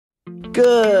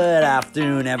Good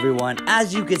afternoon, everyone.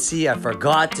 As you can see, I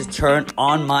forgot to turn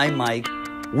on my mic.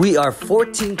 We are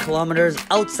 14 kilometers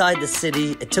outside the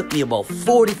city. It took me about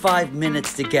 45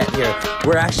 minutes to get here.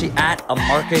 We're actually at a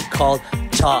market called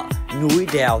Chợ Núi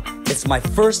Dèo. It's my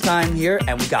first time here,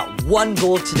 and we got one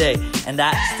goal today, and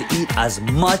that's to eat as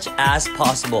much as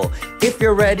possible. If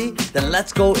you're ready, then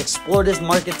let's go explore this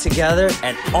market together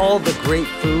and all the great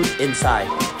food inside.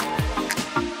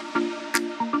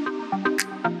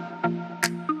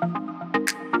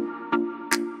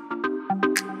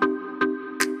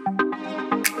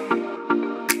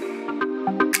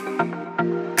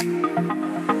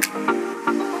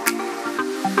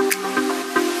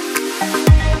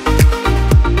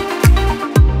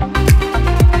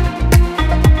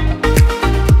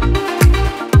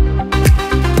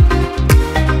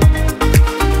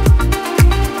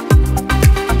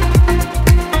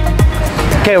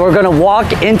 Okay, we're gonna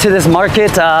walk into this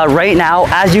market right now.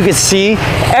 As you can see,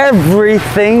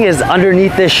 everything is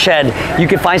underneath this shed. You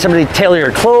can find somebody tailor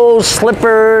your clothes,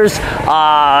 slippers,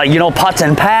 pots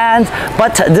and pans.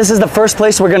 But this is the first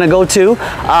place we're gonna go to,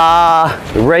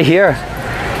 right here.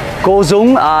 Cô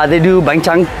Dung, they do bánh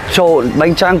tráng trộn,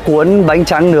 bánh tráng cuốn, bánh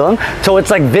tráng nướng. So it's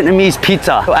like Vietnamese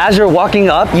pizza. So as you're walking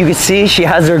up, you can see she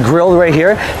has her grill right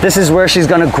here. This is where she's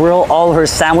gonna grill all her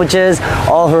sandwiches,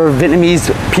 all her Vietnamese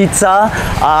pizza.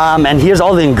 And here's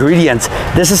all the ingredients.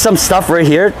 This is some stuff right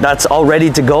here that's all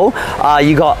ready to go.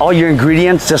 You got all your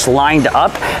ingredients just lined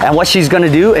up. And what she's gonna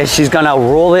do is she's gonna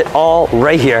roll it all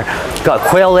right here. You got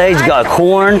quail eggs, you got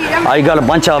corn, you got a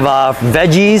bunch of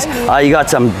veggies, you got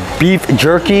some beef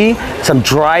jerky, some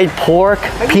dried pork,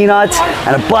 peanuts,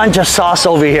 and a bunch of sauce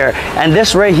over here. And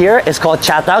this right here is called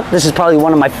chatak. This is probably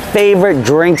one of my favorite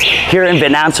drinks here in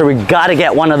Vietnam, so we gotta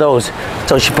get one of those.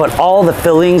 So she put all the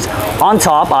fillings on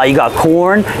top. You got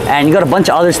corn, and you got a bunch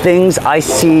of other things. I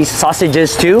see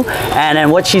sausages too. And then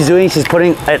what she's doing, she's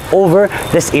putting it over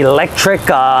this electric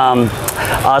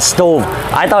stove.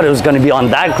 I thought it was gonna be on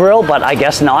that grill, but I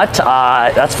guess not.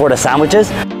 That's for the sandwiches.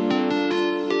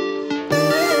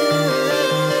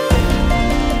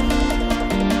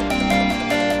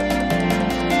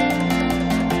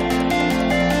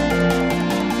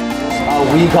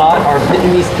 We got our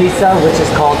Vietnamese pizza, which is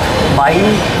called bánh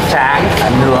tráng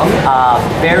nướng.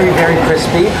 Very, very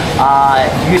crispy.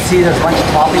 You can see there's a bunch of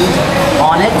toppings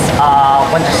on it. A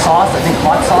bunch of sauce, I think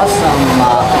hot sauce, some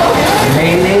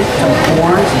mayonnaise, some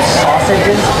corn, some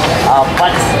sausages.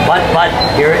 But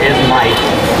here is my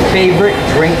favorite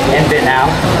drink in Vietnam.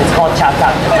 It's called chap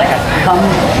chap. It's like a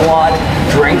kumquat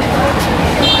drink.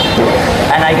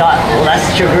 And I got less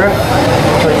sugar,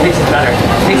 so it tastes better.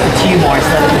 It tastes the tea more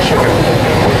instead of the sugar.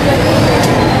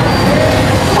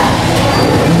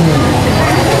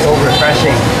 So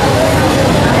refreshing.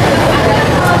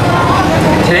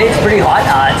 Today it's pretty hot.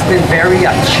 It's been very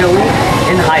chilly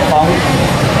in Haiphong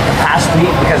past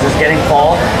week because it's getting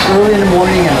fall. Early in the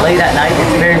morning and late at night,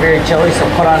 it's very, very chilly. So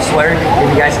put on a sweater if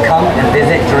you guys come and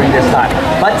visit during this time.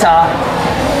 But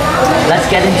let's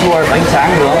get into our bánh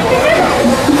tráng nướng.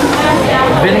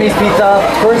 Vietnamese pizza,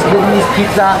 first Vietnamese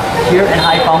pizza here in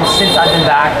Haiphong since I've been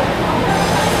back.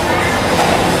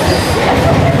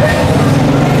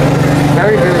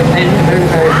 Very, very thin, very,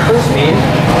 very crispy.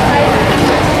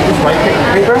 This white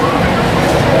paper,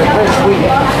 very sweet.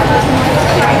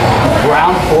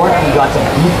 Ground pork, you got some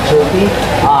beef jerky,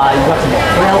 you got some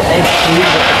quail egg cheese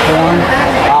with the corn,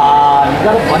 you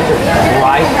got a bunch of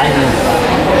dried onions.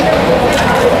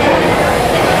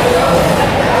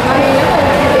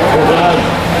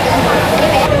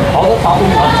 All the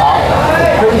toppings on top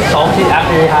are pretty salty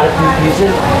after you had a few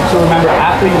pieces. So remember,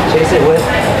 after you taste it with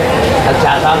a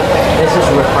chatak, it's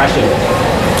just refreshing.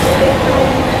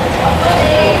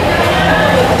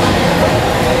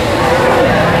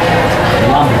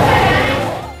 Yum.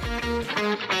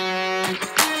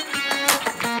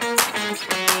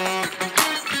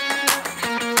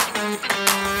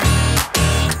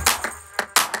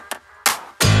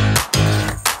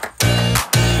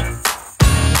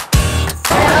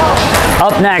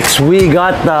 Up next, we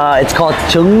got it's called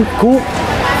trứng cút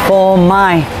phô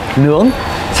mai nướng.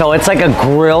 So it's like a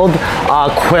grilled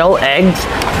quail eggs.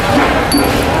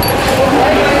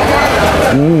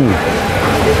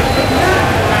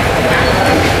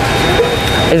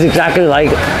 It's exactly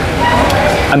like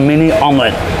a mini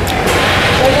omelet.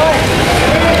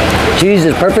 Cheese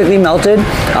is perfectly melted.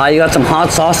 You got some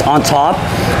hot sauce on top.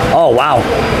 Oh wow.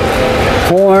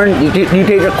 Corn, you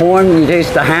taste the corn, you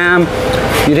taste the ham,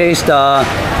 you taste the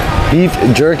beef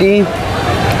jerky.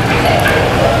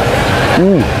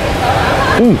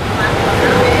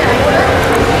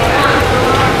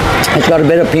 It's got a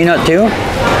bit of peanut too.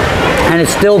 and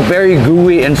it's still very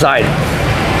gooey inside.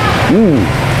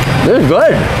 This is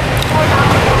good.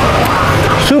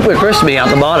 Super crispy at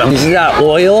the bottom. You see that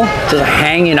oil just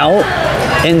hanging out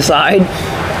inside.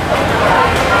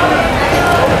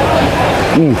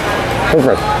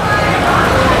 Perfect.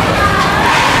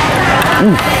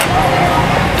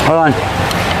 Hold on.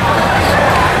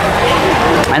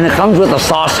 And it comes with a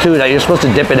sauce too that you're supposed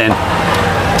to dip it in.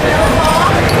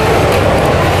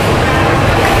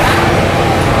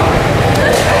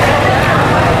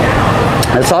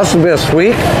 The sauce is a bit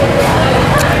sweet.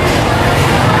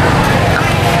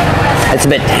 It's a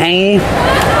bit tangy.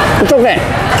 It's okay.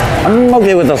 I'm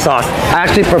okay with the sauce. I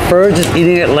actually prefer just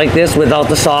eating it like this without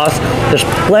the sauce. There's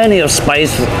plenty of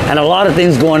spice and a lot of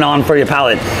things going on for your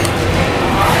palate.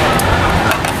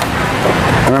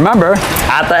 And remember,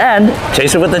 at the end,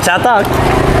 chase it with the chatak.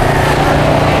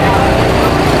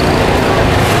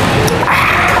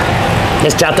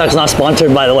 This chatak's not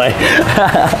sponsored, by the way.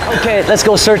 Okay, let's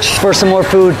go search for some more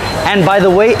food. And by the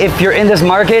way, if you're in this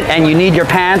market and you need your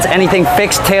pants, anything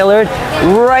fixed, tailored,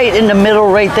 right in the middle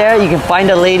right there, you can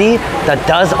find a lady that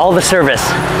does all the service.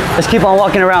 Let's keep on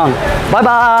walking around.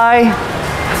 Bye-bye.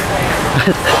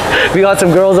 We got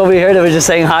some girls over here that were just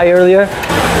saying hi earlier.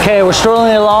 Okay, we're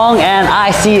strolling along and I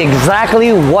see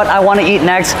exactly what I want to eat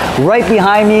next. Right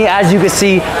behind me, as you can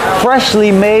see,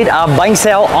 freshly made bánh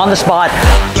xèo on the spot.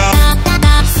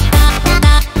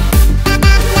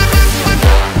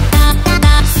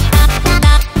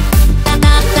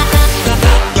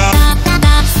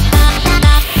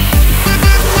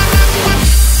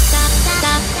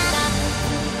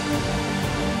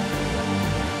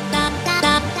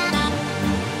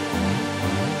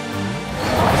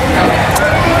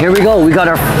 Here we go. We got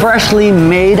our freshly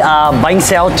made bánh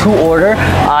xèo to order.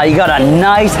 You got a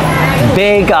nice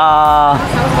big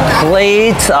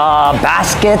plate,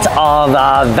 basket of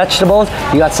vegetables.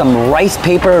 You got some rice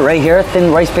paper right here,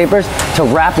 thin rice papers to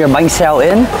wrap your bánh xèo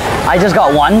in. I just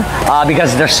got one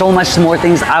because there's so much more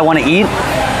things I want to eat.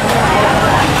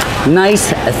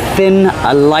 Nice, thin,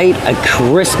 light,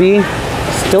 crispy.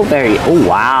 Still very, oh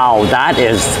wow, that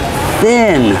is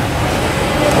thin.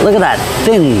 Look at that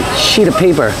thin sheet of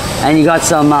paper. And you got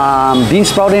some bean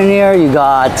sprout in here. You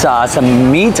got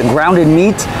some meat, grounded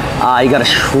meat. You got a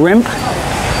shrimp.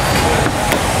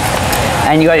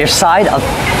 And you got your side of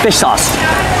fish sauce.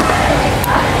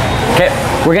 Okay,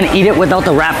 we're gonna eat it without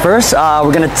the wrap first.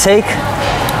 We're gonna take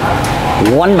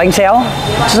one bánh xèo,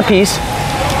 just a piece.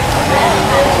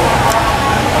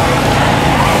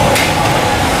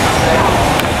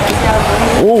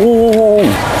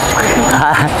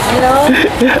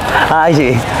 Hai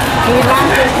chị.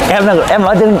 Em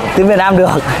nói tiếng Việt Nam được.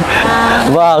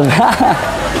 Vâng.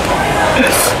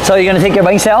 So you're gonna take your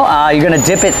bánh xèo, you're gonna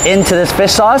dip it into this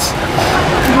fish sauce.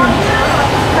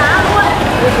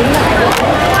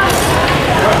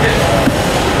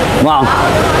 Wow.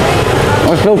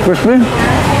 It's so crispy.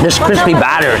 This crispy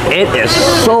batter, it is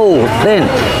so thin.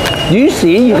 Do you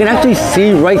see? You can actually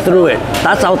see right through it.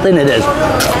 That's how thin it is.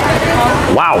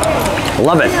 Wow.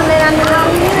 Love it.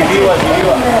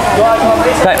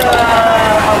 Okay.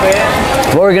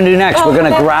 What we're gonna do next, we're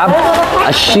gonna grab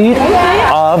a sheet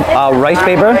of rice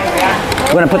paper.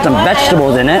 We're gonna put some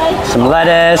vegetables in it, some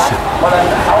lettuce,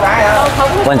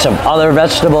 a bunch of other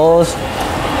vegetables.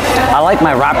 I like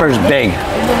my wrappers big.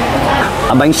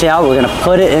 A bánh xèo, we're gonna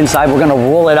put it inside, we're gonna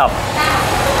roll it up.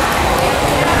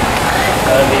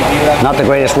 Not the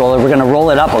greatest roller, we're gonna roll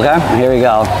it up, okay? Here we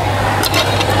go.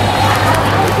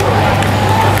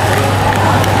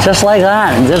 Just like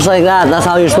that, just like that. That's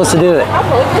how you're supposed to do it.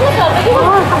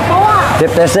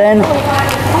 Dip this in.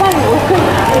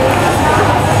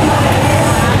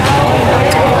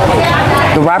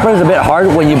 The wrapper is a bit hard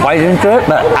when you bite into it,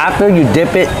 but after you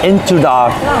dip it into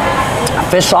the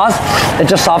fish sauce, it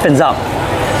just softens up.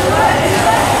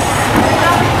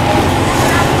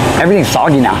 Everything's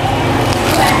soggy now.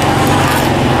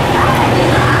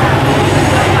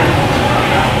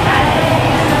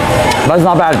 That's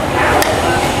not bad.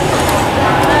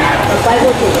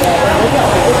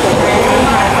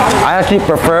 I actually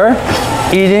prefer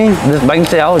eating this bánh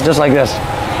xèo just like this,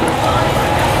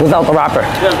 without the wrapper.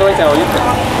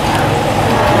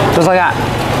 Just like that.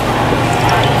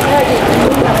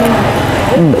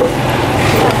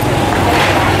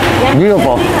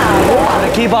 Beautiful.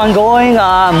 Keep on going.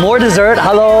 More dessert.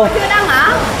 Hello.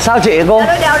 Sao chị cô?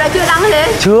 Chưa đắng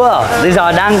thế? Chưa. Bây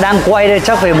giờ đang quay đây,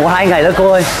 chắc phải 1-2 ngày nữa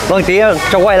cô ơi. Vâng, tí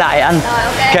cho quay lại ăn.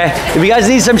 Okay. If you guys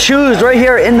need some shoes, right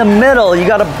here in the middle, you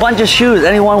got a bunch of shoes.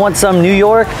 Anyone want some New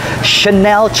York,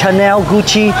 Chanel,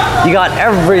 Gucci? You got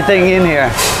everything in here.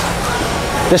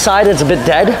 This side is a bit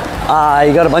dead.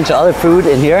 You got a bunch of other food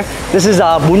in here. This is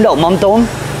bún đậu mắm tôm.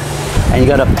 And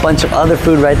you got a bunch of other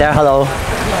food right there. Hello.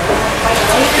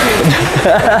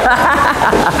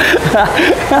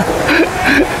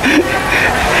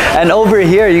 And over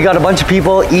here, you got a bunch of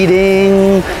people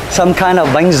eating some kind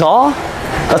of bánh gió.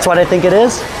 That's what I think it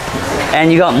is.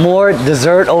 And you got more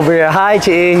dessert over here. Hi,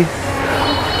 chị.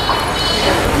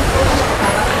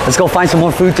 Let's go find some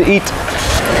more food to eat.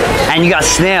 And you got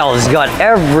snails. You got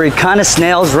every kind of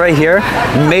snails right here,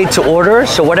 made to order.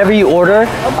 So whatever you order,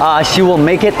 she will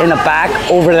make it in a bag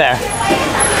over there.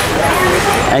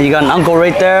 And you got an uncle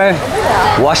right there,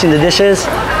 washing the dishes.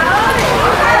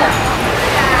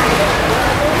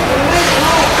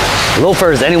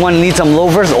 Loafers, anyone need some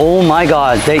loafers? Oh my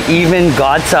God, they even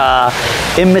got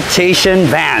imitation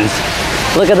Vans.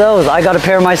 Look at those, I got a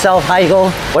pair myself. Hi,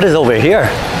 go. What is over here?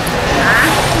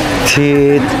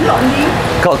 Thì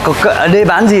ở đây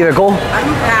bán gì vậy cô?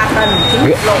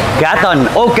 Gà tần.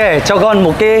 Ok, cho con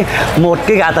một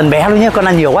cái gà tần bé luôn nhé, con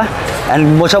ăn nhiều quá.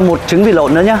 Cho một trứng vịt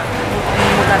lộn nữa nhé.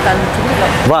 Gà tần trứng vịt lộn.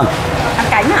 Vâng. Ăn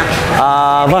cánh à?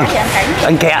 Vâng.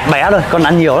 Ăn kẹt bé thôi, con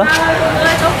ăn nhiều lắm.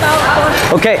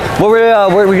 Okay, what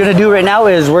we're gonna do right now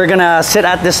is we're gonna sit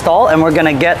at this stall and we're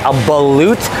gonna get a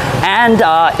balut, and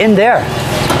in there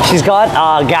she's got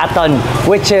gà tần,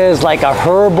 which is like a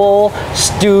herbal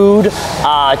stewed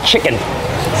chicken.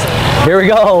 Here we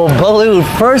go, balut.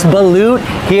 First balut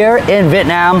here in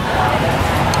Vietnam.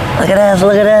 Look at this,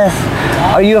 look at this.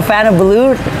 Are you a fan of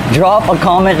balut? Drop a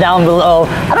comment down below.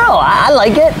 I don't know, I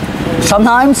like it.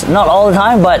 Sometimes, not all the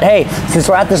time, but hey, since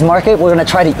we're at this market, we're gonna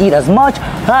try to eat as much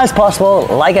as possible,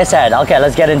 like I said. Okay,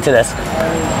 let's get into this.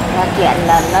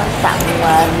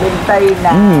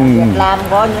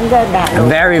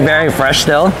 Very, very fresh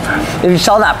still. If you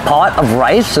saw that pot of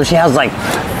rice, so she has like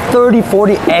 30,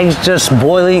 40 eggs just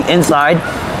boiling inside.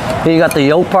 Here you got the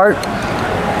yolk part.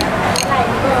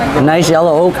 A nice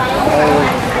yellow oak.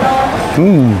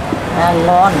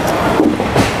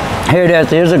 Here it is,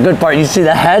 here's a good part. You see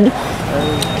the head?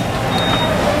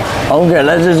 Okay,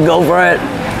 let's just go for it.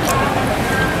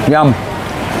 Yum.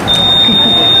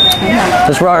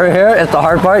 This right here is the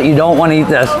hard part. You don't want to eat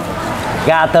this.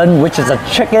 Gà tần, which is a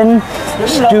chicken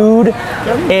stewed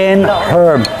in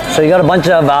herb. So you got a bunch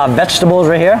of vegetables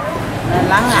right here.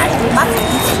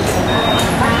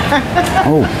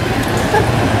 Oh,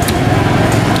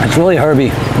 it's really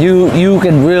herby. You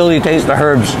can really taste the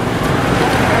herbs.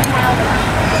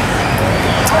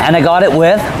 And I got it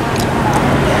with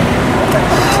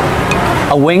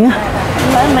a wing.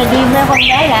 Mày đi với con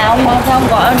gái nào mà không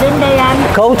gọi đến đây ăn?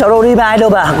 Cô, cháu đâu đi với ai đâu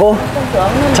bà cô?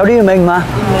 Cháu đi với mình mà.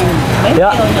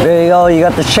 Yeah, there you go. You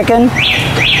got the chicken.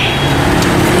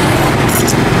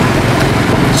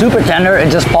 Super tender.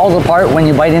 It just falls apart when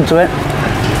you bite into it.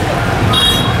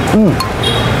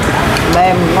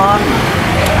 Mềm ngon.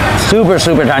 Super,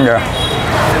 super tender.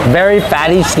 Very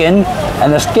fatty skin,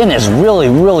 and the skin is really,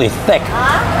 really thick.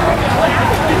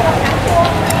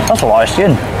 That's a lot of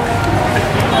skin.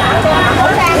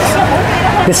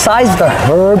 Besides the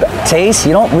herb taste,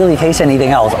 you don't really taste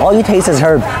anything else. All you taste is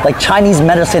herb, like Chinese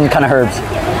medicine kind of herbs.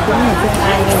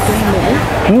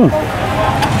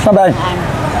 It's not bad.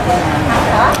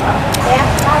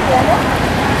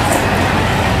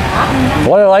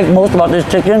 What I like most about this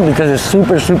chicken, because it's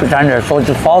super, super tender, so it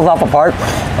just falls off apart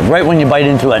right when you bite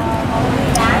into it.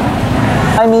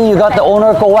 I mean, you got the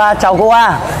owner, cô A. Chào cô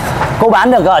A. Cô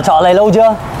bán được ở chợ này lâu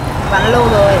chưa? Bán lâu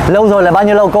rồi. Lâu rồi là bao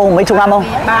nhiêu lâu cô? Mấy chục năm không?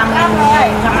 35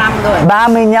 năm rồi.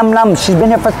 35 năm. She's been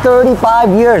here for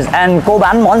 35 years. And cô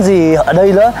bán món gì ở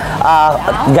đây nữa?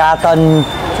 Gà tần,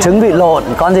 trứng vịt lộn,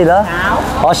 con gì nữa?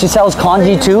 Oh, she sells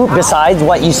congee too, besides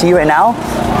what you see right now.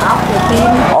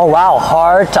 Oh wow,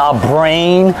 heart,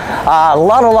 brain, a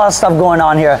lot of stuff going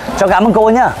on here. Chào cảm ơn cô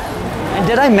nhá. And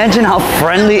did I mention how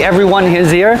friendly everyone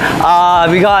is here?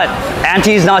 We got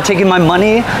aunties not taking my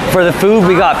money for the food.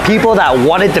 We got people that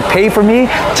wanted to pay for me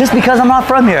just because I'm not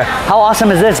from here. How awesome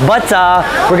is this? But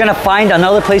we're gonna find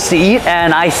another place to eat,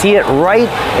 and I see it right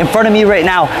in front of me right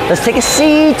now. Let's take a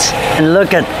seat and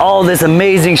look at all this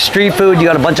amazing street food. You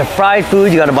got a bunch of fried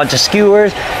food, you got a bunch of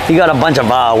skewers, you got a bunch of,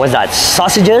 what's that,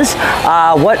 sausages.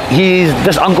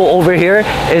 This uncle over here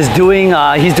is doing,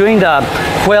 he's doing the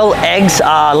quail eggs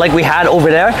like we had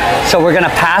over there. So we're gonna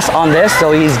pass on this.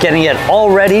 So he's getting it all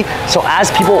ready. So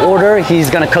as people order, he's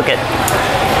gonna cook it.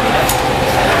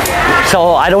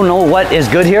 So I don't know what is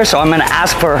good here, so I'm gonna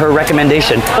ask for her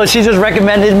recommendation. So she just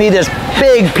recommended me this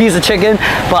big piece of chicken,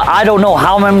 but I don't know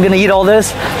how I'm gonna eat all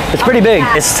this. It's pretty big.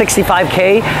 It's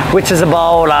 65K, which is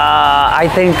about, I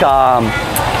think,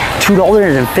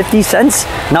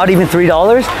 $2.50, not even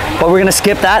 $3. But we're gonna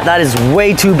skip that. That is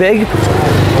way too big.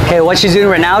 Okay, what she's doing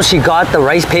right now, she got the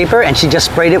rice paper and she just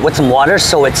sprayed it with some water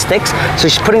so it sticks. So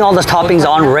she's putting all the toppings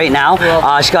on right now.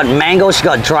 She got mango, she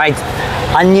got dried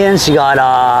onions, she got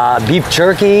beef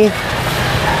jerky,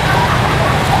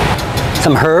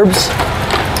 some herbs.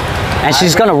 And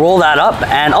she's gonna roll that up.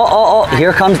 And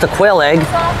here comes the quail egg.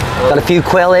 Got a few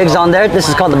quail eggs on there. This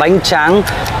is called the bánh tráng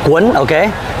cuốn,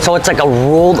 okay? So it's like a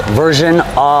rolled version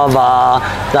of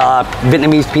the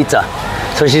Vietnamese pizza.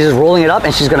 So she's just rolling it up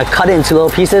and she's gonna cut it into little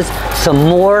pieces. Some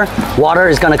more water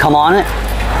is gonna come on it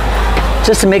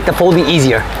just to make the folding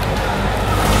easier.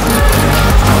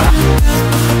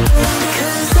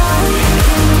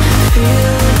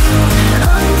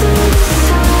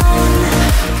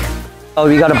 Oh,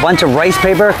 we got a bunch of rice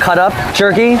paper, cut up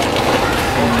jerky,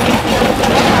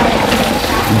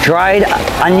 dried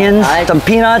onions, some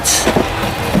peanuts,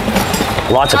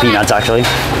 lots of peanuts actually.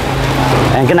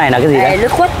 And cái này là cái gì đấy?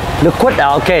 Liquid. Liquid,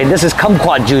 okay, this is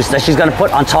kumquat juice that she's gonna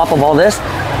put on top of all this.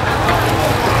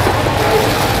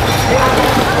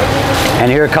 And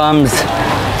here comes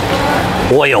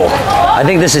oil. I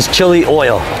think this is chili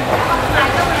oil.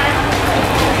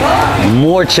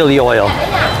 More chili oil.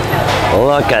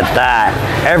 Look at that.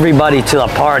 Everybody to the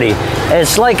party.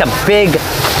 It's like a big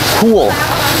pool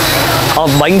of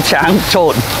bánh tráng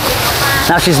trộn.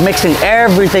 Now she's mixing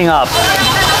everything up.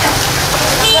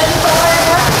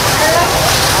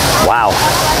 Wow.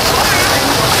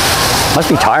 Must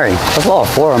be tiring. That's a lot of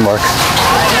forearm work.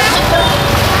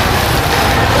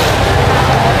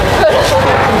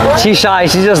 She's shy,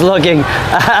 she's just looking.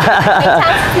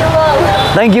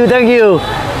 Thank you, thank you.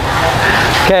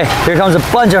 Okay, here comes a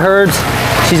bunch of herbs.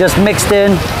 She just mixed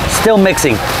in, still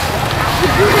mixing.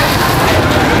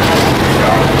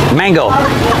 Mango,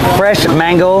 fresh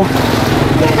mango.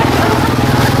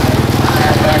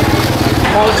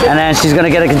 And then she's gonna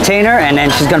get a container and then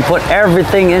she's gonna put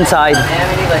everything inside.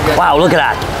 Wow, look at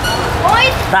that.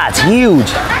 That's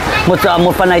huge.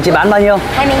 Một phần này chị bán bao nhiêu?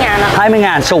 20.000 ạ.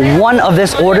 20.000. So one of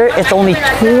this order, it's only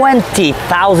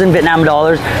 20,000 Vietnam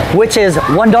dollars, which is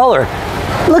 $1.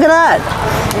 Look at that.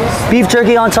 Beef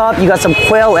jerky on top. You got some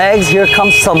quail eggs. Here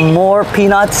comes some more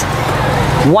peanuts.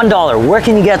 $1. Where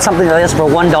can you get something like this for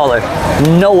 $1?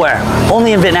 Nowhere.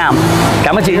 Only in Vietnam.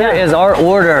 Here is our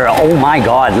order. Oh my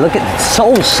God. Look at,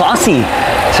 so saucy.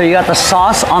 So you got the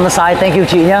sauce on the side. Thank you,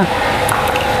 chị nhá.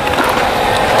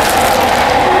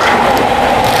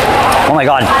 Oh my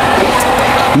God.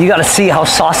 You gotta see how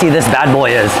saucy this bad boy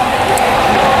is.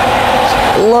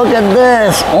 Look at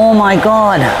this. Oh my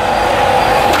God.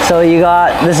 So you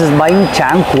got, this is bánh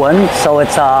tráng cuốn. So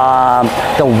it's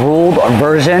the rolled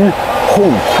version.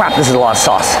 Holy crap, this is a lot of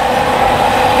sauce.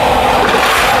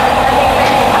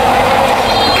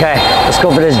 Okay, let's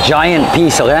go for this giant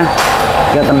piece, okay?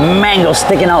 You got the mango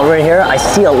sticking out right here. I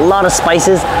see a lot of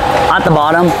spices at the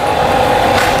bottom.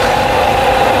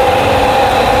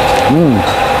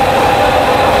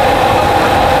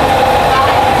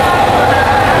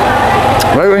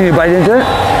 Right when you bite into it,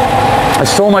 there's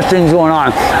so much things going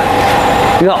on.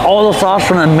 You got all the sauce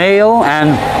from the mayo, and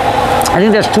I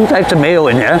think there's 2 types of mayo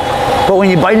in there. But when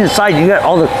you bite inside, you get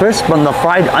all the crisp from the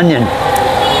fried onion.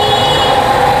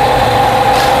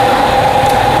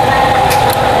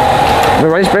 The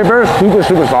rice paper is super,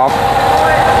 super soft.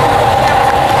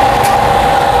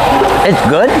 It's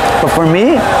good, but for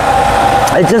me,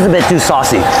 it's just a bit too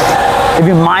saucy. If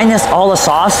you minus all the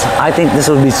sauce, I think this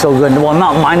would be so good. Well,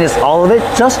 not minus all of it,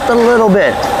 just a little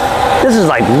bit. This is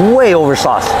like way over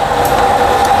sauce.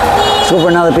 Let's go for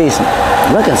another piece.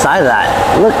 Look inside of that.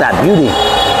 Look at that beauty.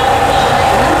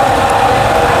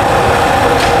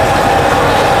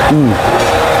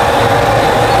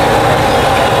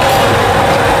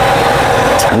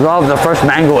 I love the fresh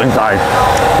mango inside.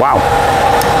 Wow.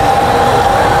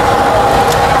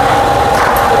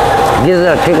 Gives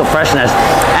it a kick of freshness.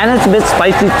 And it's a bit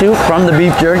spicy too from the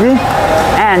beef jerky.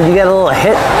 And you get a little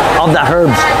hit of the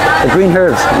herbs, the green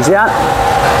herbs. You see that?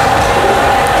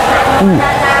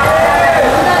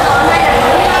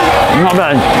 Not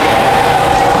bad.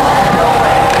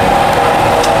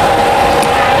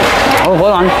 Oh,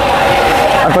 hold on.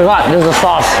 I forgot, there's a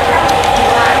sauce.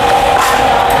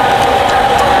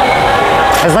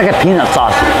 It's like a peanut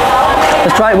sauce.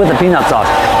 Let's try it with the peanut sauce.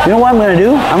 You know what I'm gonna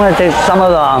do? I'm gonna take some of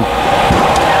the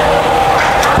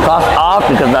sauce off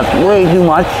because that's way too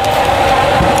much.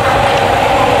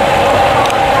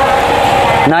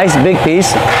 Nice big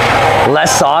piece,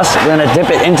 less sauce. We're gonna dip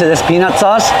it into this peanut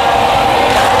sauce.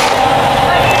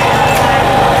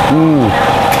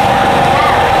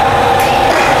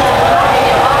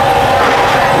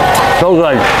 So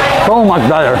good, so much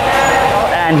better.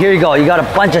 And here you go. You got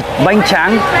a bunch of bánh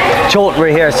tráng trộn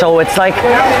right here. So it's like,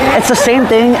 it's the same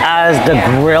thing as the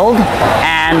grilled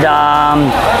and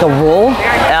the roll.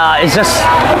 It's just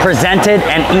presented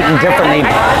and eaten differently.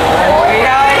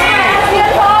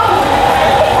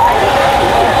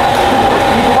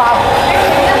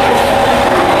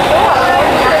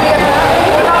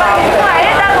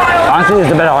 Honestly,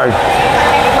 it's a bit hard.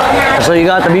 So you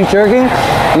got the beef jerky,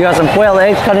 you got some quail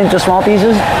eggs cut into small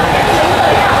pieces.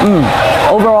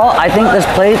 Overall, I think this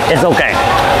plate is okay.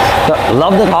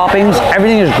 Love the toppings,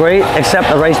 everything is great except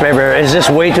the rice paper. It's just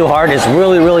way too hard. It's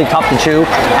really, really tough to chew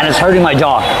and it's hurting my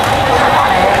jaw.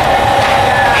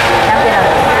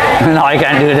 No, I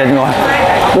can't do it anymore.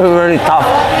 It's really tough.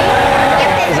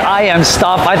 I am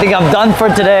stuffed. I think I'm done for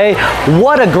today.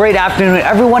 What a great afternoon.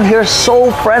 Everyone here is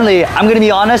so friendly. I'm gonna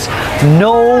be honest,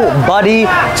 nobody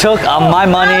took my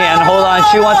money. And hold on,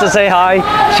 she wants to say hi.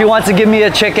 She wants to give me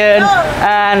a chicken.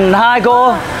 And hi,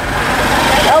 cô.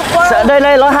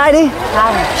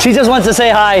 She just wants to say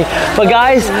hi. But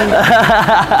guys,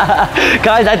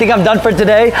 guys, I think I'm done for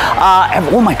today.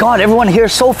 Oh my God, everyone here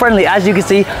is so friendly. As you can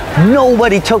see,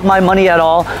 nobody took my money at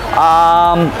all.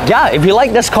 Yeah, if you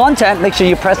like this content, make sure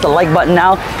you press the like button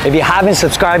now. If you haven't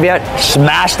subscribed yet,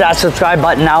 smash that subscribe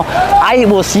button now. I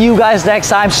will see you guys next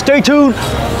time. Stay tuned.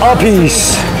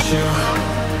 Peace.